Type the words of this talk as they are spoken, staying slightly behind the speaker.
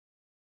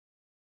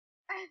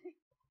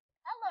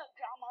Hello,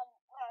 Drama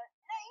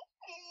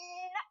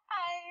Nation.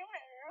 I'm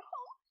your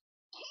host,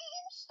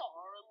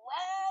 Keemstar.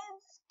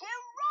 Let's get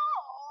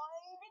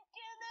right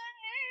into the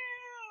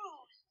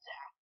news.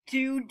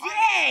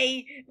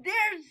 Today,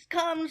 this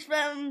comes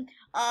from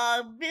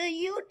a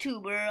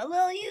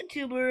little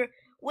YouTuber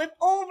with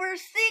over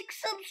 6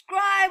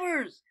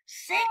 subscribers.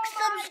 6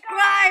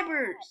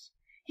 subscribers.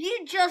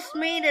 He just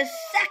made a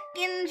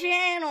second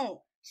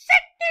channel.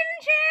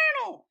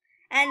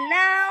 And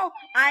now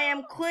I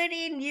am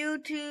quitting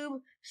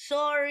YouTube.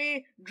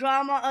 Sorry,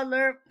 Drama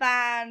Alert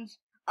fans.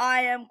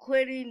 I am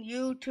quitting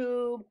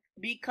YouTube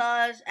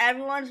because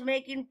everyone's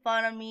making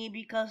fun of me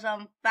because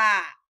I'm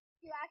fat.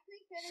 You actually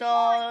finished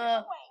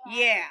So,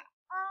 yeah.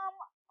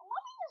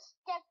 Let me just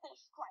get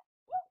this straight.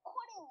 You're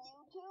quitting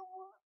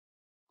YouTube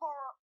for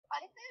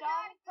a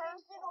dumb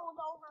person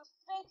with over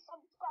 6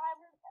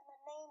 subscribers and the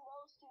name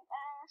goes to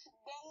Ash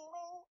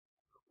Gaming?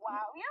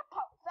 Wow, you're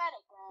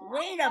pathetic, man.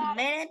 Wait a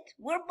minute.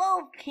 We're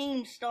both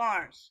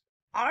Keemstars.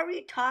 Are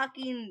we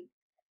talking,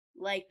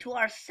 like, to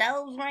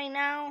ourselves right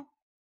now?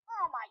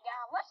 Oh my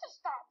god, let's just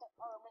start the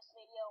Urbis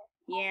video.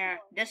 Yeah,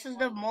 this is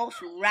the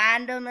most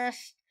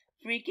randomest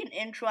freaking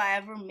intro I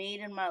ever made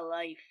in my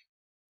life.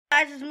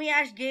 Guys, it's me,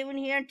 Ash Gaming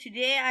here, and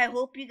today I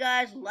hope you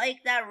guys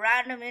like that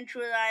random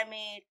intro that I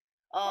made.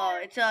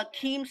 It's a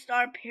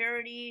Keemstar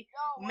parody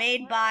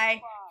made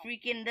by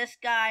freaking this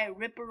guy,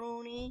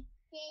 Riperoni.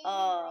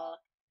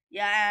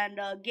 Yeah, and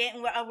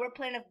we're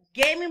playing a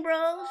Gaming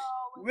Bros,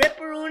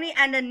 Riperoni,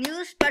 and a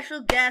new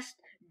special guest,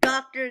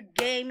 Dr.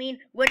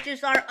 Gaming, which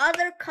is our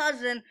other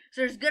cousin.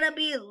 So there's gonna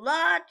be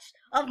lots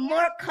of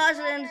more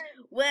cousins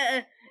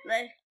with,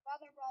 like,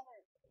 brother.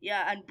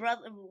 yeah, and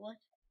brother, what?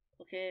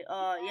 Okay,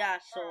 yeah,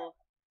 so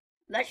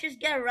let's just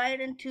get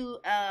right into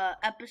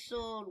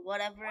episode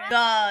whatever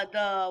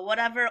the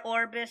whatever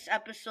Urbis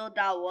episode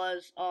that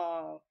was.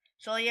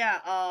 So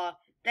yeah,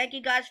 thank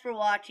you guys for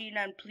watching,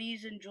 and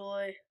please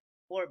enjoy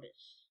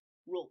Urbis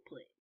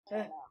roleplay.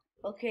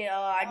 Okay,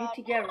 I need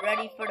to get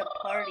ready for the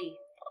party.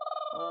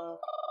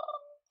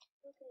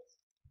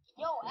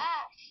 Yo,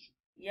 Ash.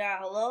 Yeah,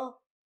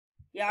 hello?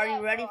 Yeah, are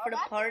you ready for the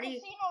party? I'm at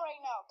the casino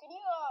right now. Can you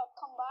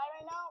come by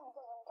right now?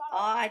 Because I'm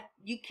kind of...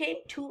 You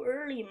came too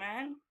early,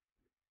 man.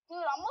 Dude,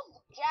 I'm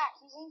with Jack.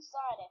 He's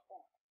inside, I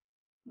think.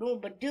 No,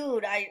 but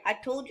dude, I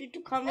told you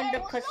to come in the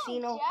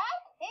casino. Up,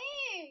 Jack?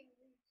 Hey!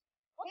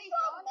 What's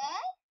up,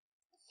 man?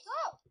 What's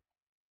up?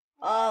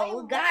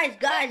 Oh, guys.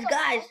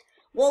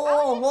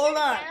 Whoa, hold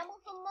on.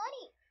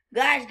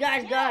 Guys.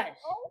 I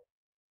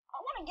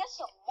want to get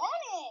some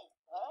money.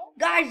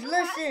 Guys,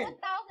 listen.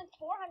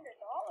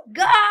 $1,400.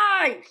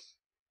 Guys!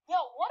 Yo,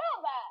 what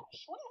up,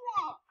 Ash? What do you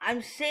want?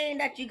 I'm saying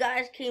that you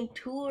guys came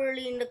too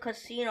early in the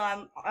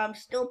casino. I'm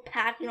still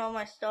packing all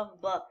my stuff,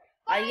 but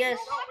I guess...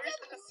 Where's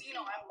the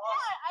casino? I'm lost.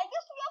 Yeah, I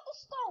guess we have to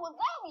start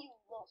without you,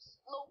 little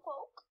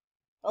slowpoke.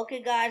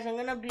 Okay, guys, I'm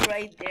gonna be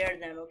right there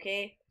then,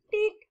 okay?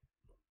 Beep.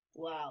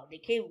 Wow, they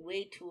came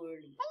way too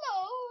early.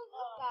 Hello,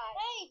 this guy.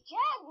 Hey,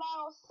 Jack,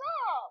 man, what's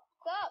up?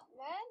 What's up,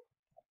 man?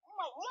 I'm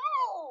like,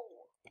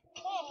 yo!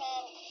 Hey,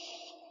 man.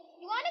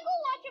 You want to go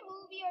watch a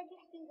movie or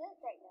just do this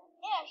right now?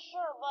 Yeah,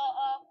 sure, but,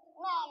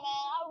 nah,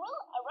 man,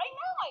 right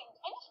now,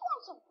 I just want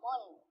some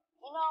money,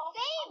 you know?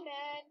 Same,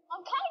 man.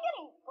 I'm kind of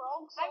getting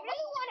broke, so I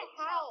really want a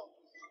house.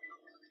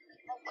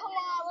 Come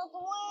on, let's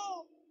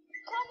win.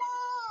 Come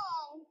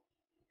on.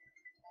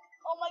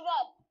 Oh, my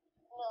God.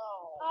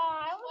 No.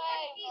 I was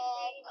Wait,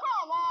 man.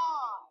 Come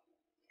on.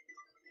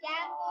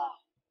 Dad.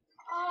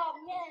 Oh,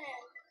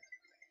 man.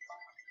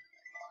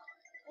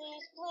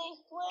 Please.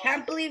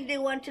 Can't believe they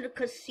went to the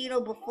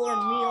casino before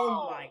me.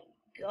 Oh my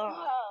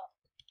god.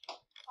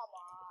 Come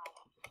on.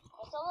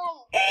 It's a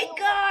little... Hey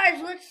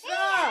guys, what's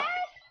up?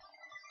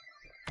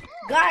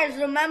 Guys,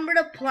 remember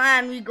the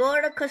plan. We go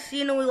to the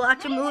casino, we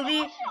watch a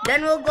movie,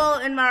 then we'll go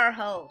in our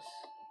house.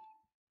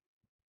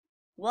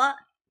 What?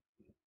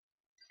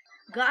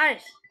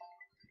 Guys,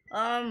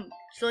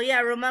 so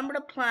yeah, remember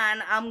the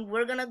plan.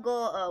 We're gonna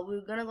go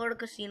to the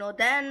casino,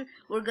 then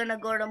we're gonna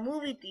go to the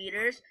movie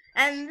theaters,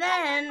 and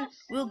then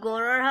we'll go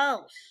to our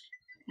house.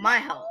 My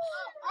house.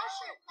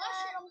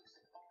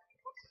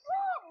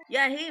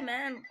 Yeah, hey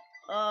man.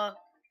 What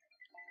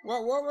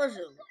was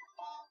it? Yo,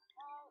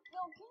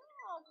 can you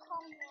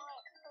come here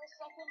for a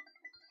second?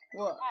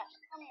 What? Ash,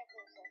 come here for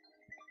a second.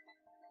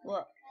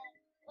 What?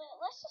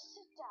 Let's just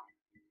sit down.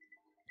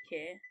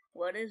 Okay,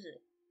 what is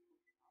it?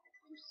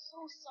 I'm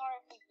so sorry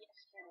for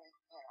yesterday.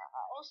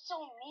 I was so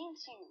mean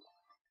to you.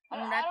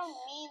 I don't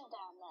mean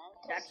that, man.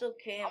 That's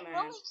okay, man.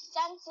 I'm really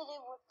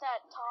sensitive with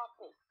that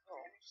topic, bro.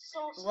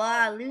 So sorry. Well,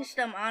 at least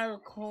I'm out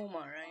of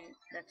coma, right?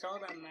 That's all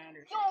that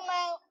matters. Yo,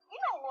 man,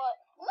 you know what?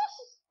 Let's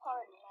just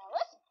party, man.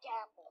 Let's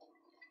gamble.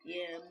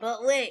 Yeah,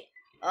 but wait.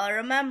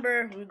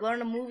 Remember, we're going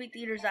to movie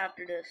theaters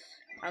after this.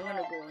 I'm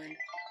gonna go in.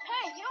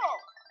 Hey, yo.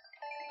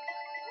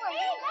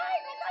 Hey,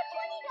 guys, I got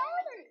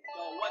 $20.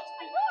 Yo, what's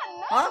it?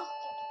 Huh?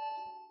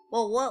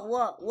 Well,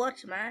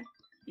 what's, man?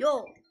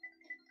 Yo.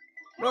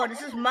 Bro,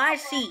 this is my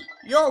seat.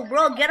 Yo,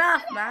 bro, get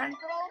off, man.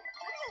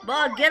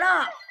 Bro, get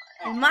off.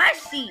 It's my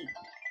seat.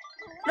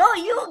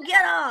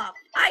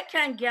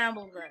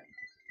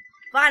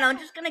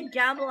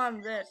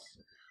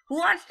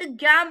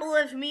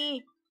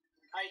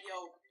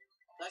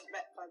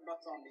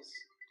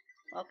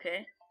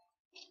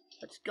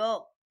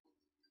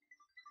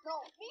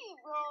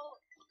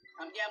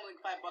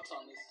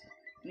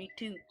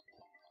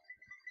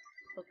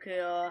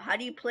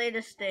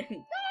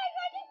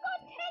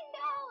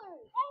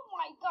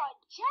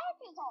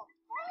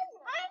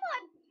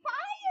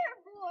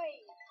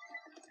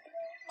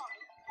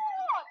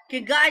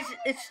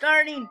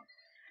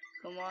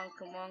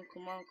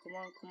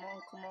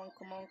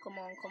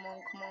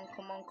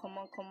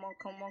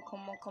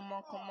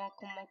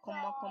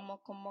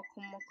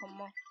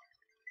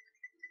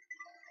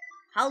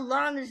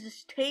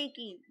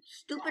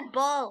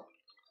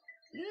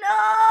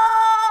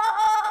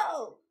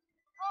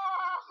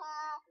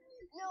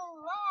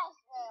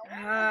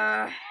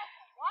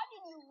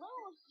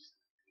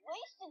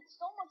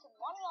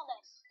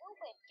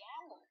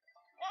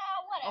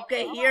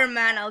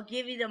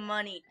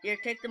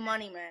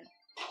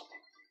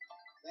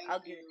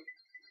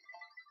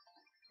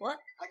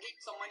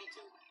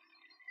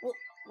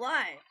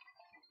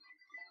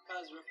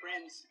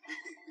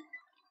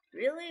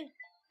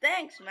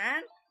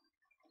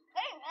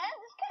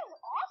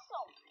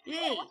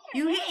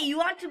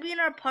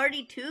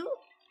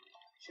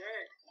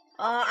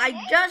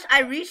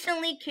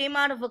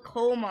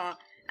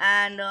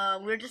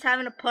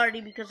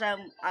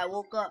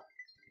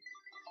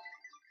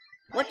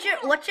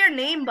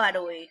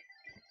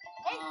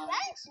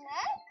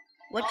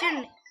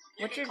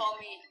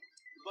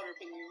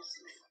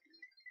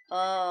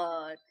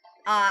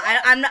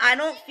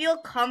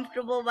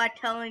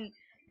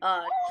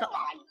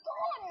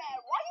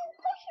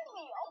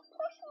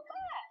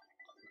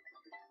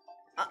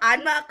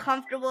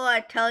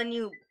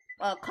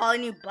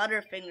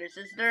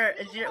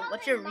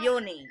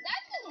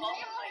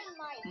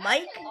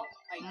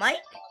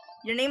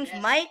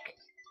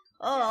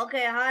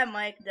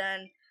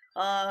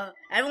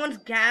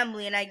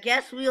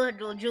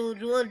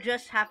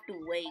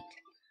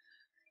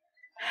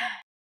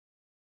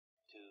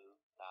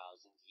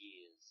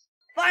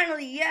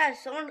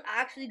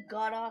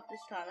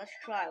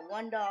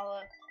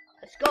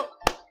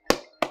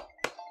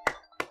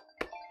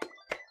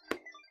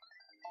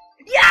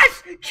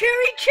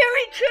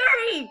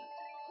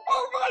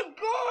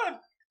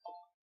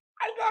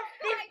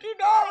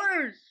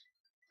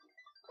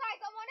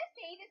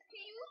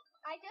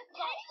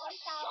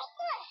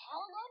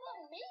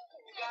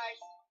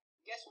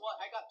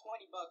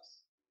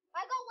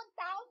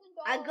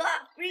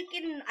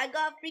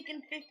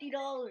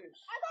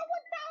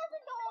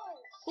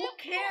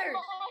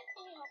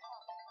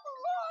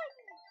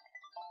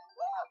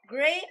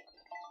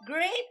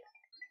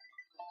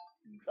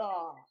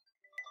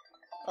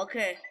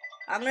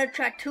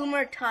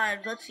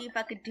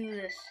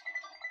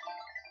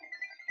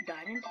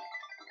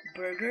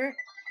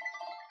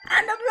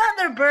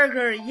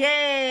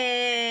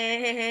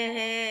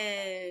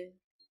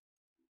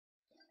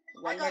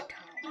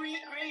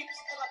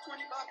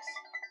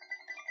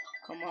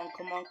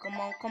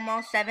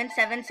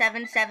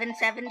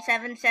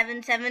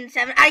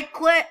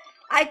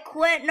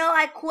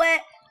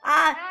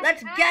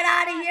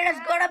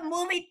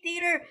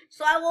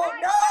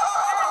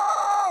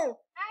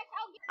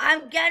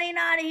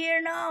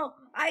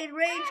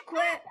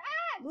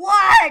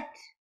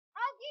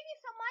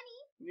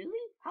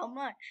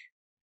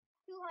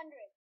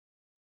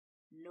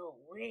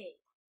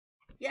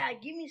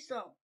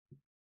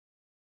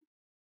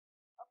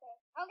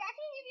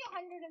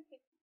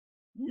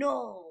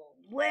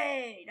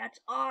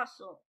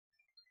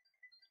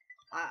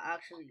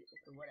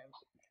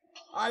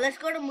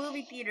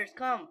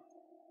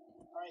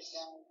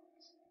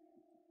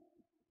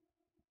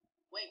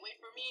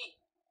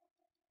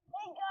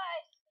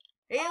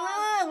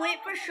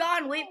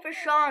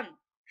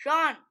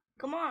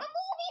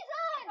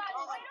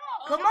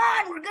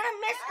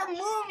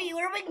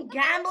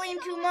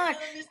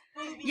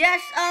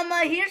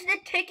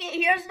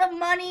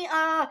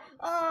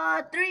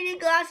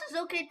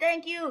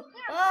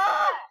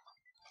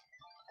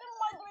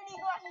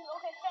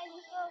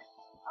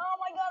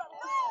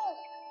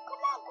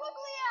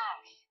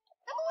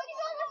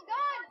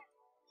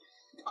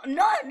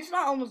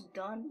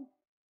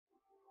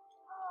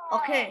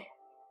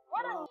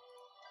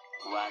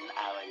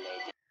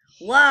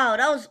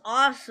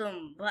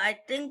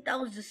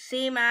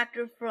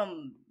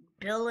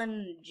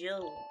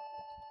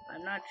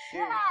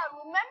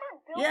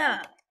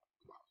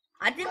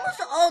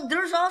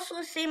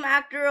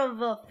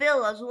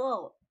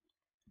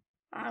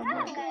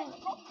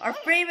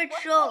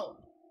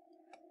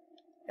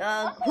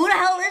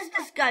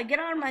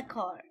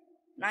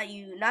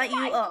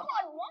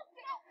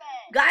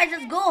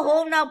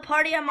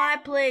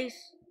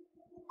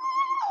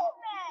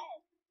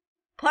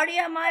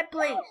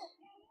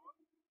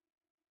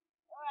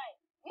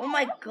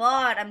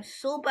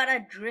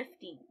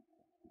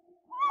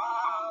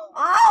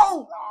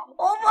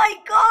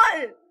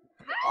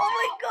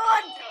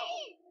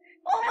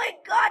 Oh my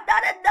god,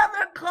 not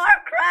another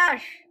car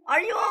crash!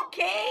 Are you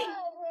okay?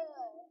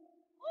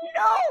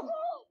 No!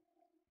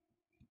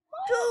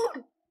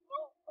 Dude!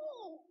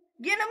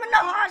 Get him in the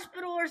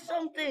hospital or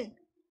something!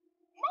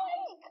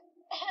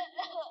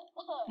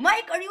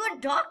 Mike, are you a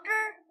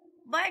doctor?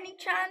 By any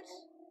chance?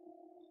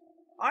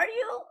 Are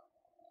you?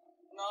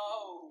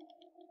 No.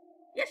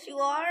 Yes, you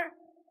are.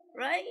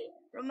 Right?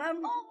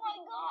 Remember? Oh my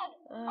god!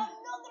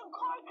 Another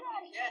car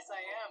crash! Yes,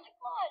 I am.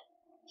 What?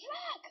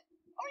 Jack!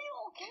 Are you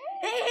okay?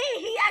 Hey,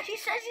 he actually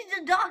says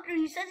he's a doctor.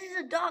 He says he's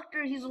a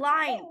doctor. He's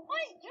lying. Hey,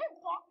 wait, you're a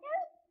doctor?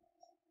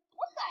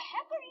 What the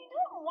heck are you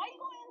doing? Why are you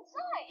going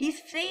inside? He's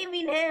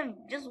saving him.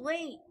 Just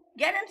wait.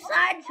 Get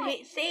inside.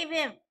 Save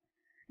him.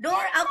 Don't.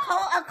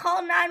 I'll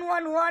call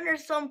 911 or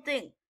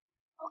something.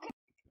 Okay.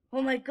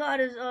 Oh my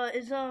god. Is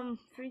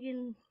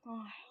freaking.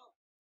 Oh,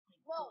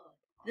 No,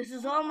 this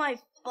is all my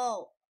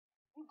fault.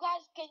 you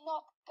guys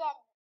cannot come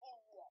in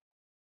here.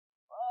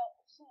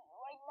 See,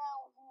 right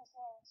now he's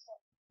in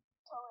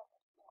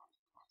terrific.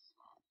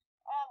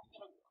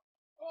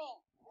 Hey,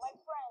 my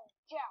friend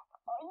Jack,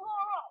 are you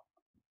alright?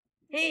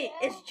 Hey,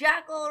 is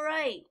Jack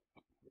alright?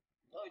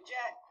 Oh,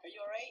 Jack, are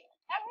you alright?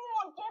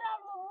 Everyone, get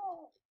out of the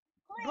room.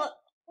 Please. But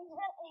He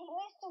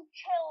needs to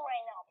chill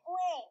right now.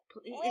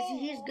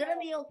 Please. he's gonna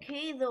be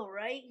okay though,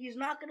 right? He's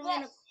not gonna be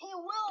in a. Yes, he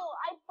will.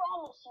 I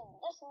promise you.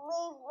 Just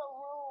leave the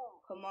room.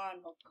 Come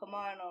on.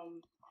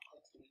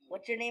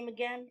 What's your name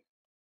again?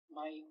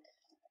 Mike.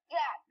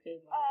 Jack, Okay,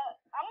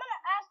 I'm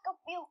gonna ask a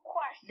few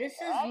questions. this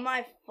is alright?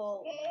 my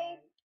fault, Okay. man.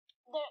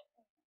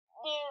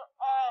 They're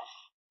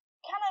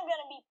kind of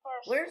gonna be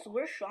first.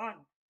 Where's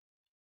Sean?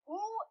 Who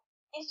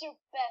is your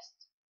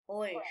best?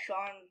 Oi,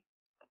 friend?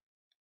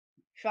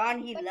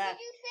 Sean, he What left.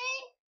 did you say?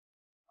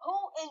 Who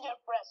is your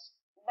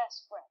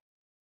best friend?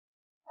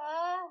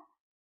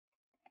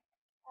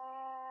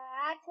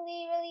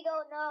 Actually, really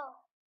don't know.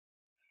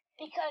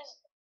 Because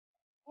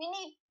we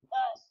need,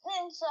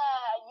 since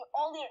you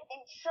all your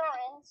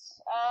insurance,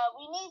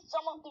 we need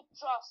someone to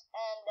trust,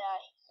 and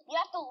you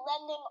have to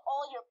lend him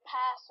all your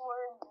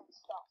passwords and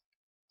stuff.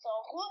 So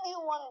who do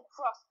you want to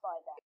trust by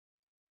that?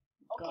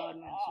 Okay, God,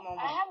 man, it's not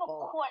I my have a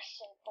fault.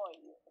 question for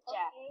you,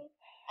 Jack, Okay.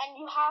 and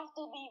you have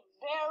to be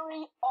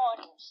very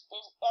honest.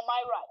 Am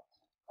I right?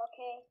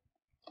 Okay.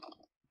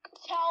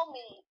 Tell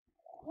me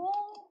who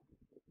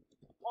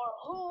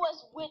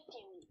was with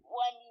you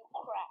when you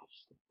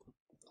crashed.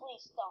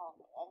 Please tell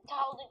me and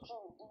tell the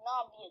truth. Do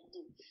not be a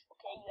douche.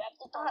 Okay, you have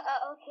to tell me.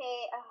 Okay.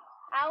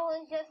 I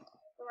was just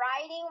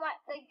driving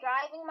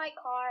my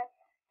car,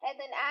 and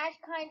then Ash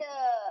kind of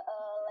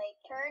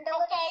turned a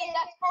little Okay, bit.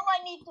 that's all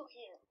I need to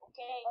hear.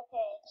 Okay,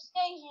 Okay.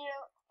 stay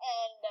here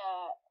and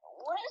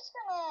we're just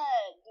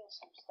gonna do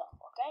some stuff.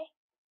 Okay.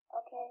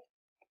 Okay.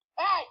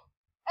 Hey,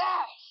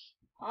 Ash,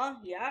 Huh?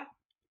 Yeah?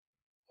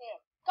 here,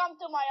 come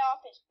to my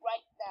office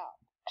right now.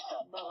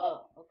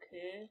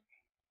 Okay.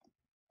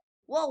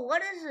 Whoa,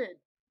 what is it?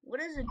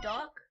 What is it,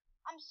 Doc?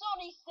 I'm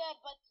sorry, sir,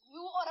 but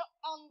you are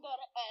under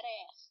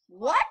arrest.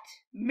 What?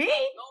 Me?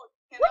 No,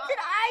 you What cannot.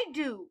 did I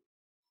do?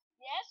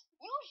 Yes,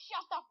 you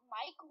shut up,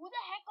 Mike. Who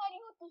the heck are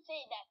you to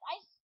say that?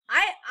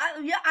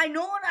 I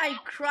know when I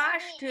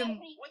crashed him.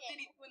 What did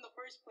he do in the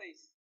first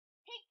place?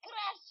 He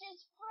crashed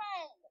his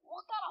friend.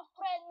 What kind of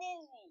friend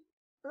is he?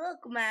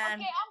 Look, man.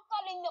 Okay, I'm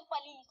calling the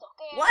police,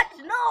 okay? What?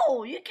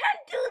 No, you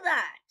can't do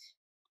that.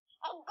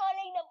 I'm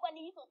calling the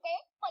police, okay?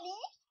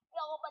 Police?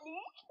 Yo,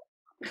 police?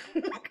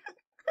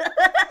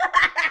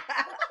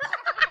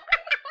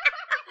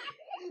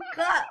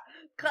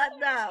 Cut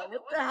that.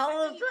 What the hell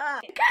was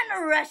that? You can't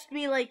arrest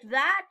me like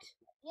that.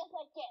 Yes,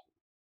 I can.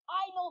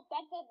 I know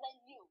better than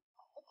you.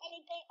 If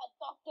anything, a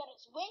doctor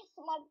is way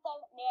smarter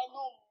than I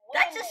know way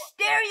That's a more.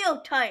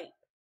 stereotype.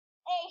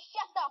 Hey,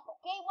 shut up,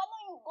 okay? Why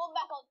don't you go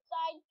back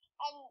outside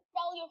and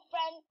tell your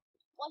friend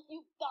what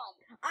you've done?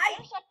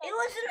 It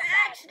was an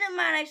accident,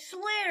 man. I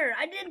swear.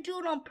 I didn't do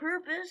it on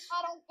purpose.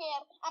 I don't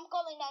care. I'm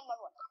calling 911.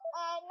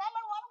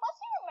 911, what's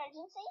your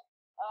emergency?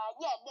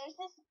 Yeah, there's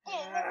this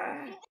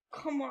kid.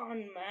 Come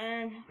on,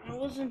 man.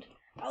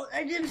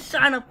 I didn't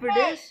sign up for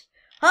Hey, this.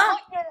 Huh?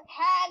 Put your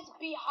hands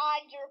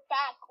behind your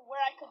back where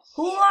I could see.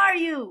 Who it. are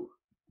you?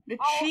 The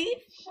I'll chief?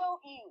 show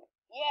you.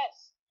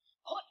 Yes.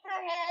 Put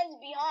your hands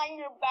behind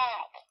your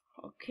back.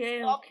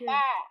 Okay, Up okay.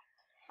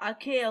 back.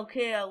 Okay,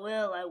 I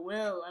will,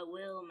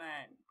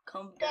 man.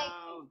 Calm Thank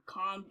down,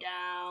 calm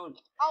down.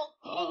 I'll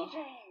taser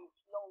you.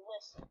 You'll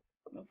listen.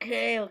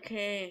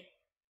 Okay.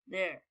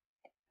 There.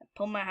 I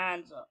put my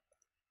hands up.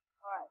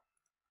 Alright.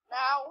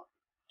 Now,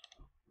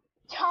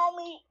 tell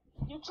me,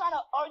 you trying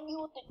to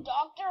argue with the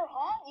doctor,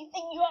 huh? You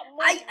think you have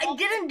more I love-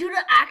 didn't do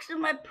the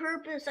accident on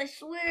purpose, I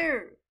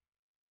swear.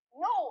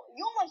 No,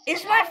 you must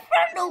Is my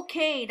friend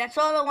okay? That's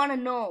all I want to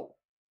know.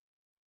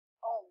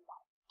 Oh my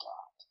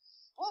god.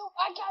 Well,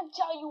 I can't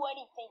tell you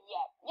anything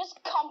yet. Just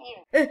come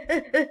here.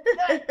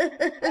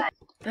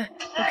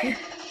 Okay.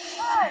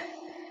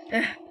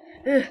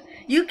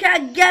 You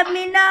can't get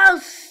me now,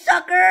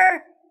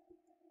 sucker!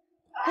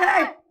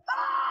 Hey!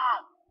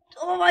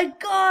 Oh my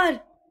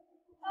god!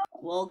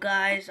 Well,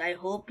 guys, I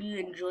hope you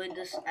enjoyed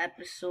this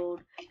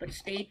episode, but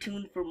stay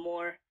tuned for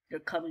more. They're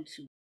coming soon.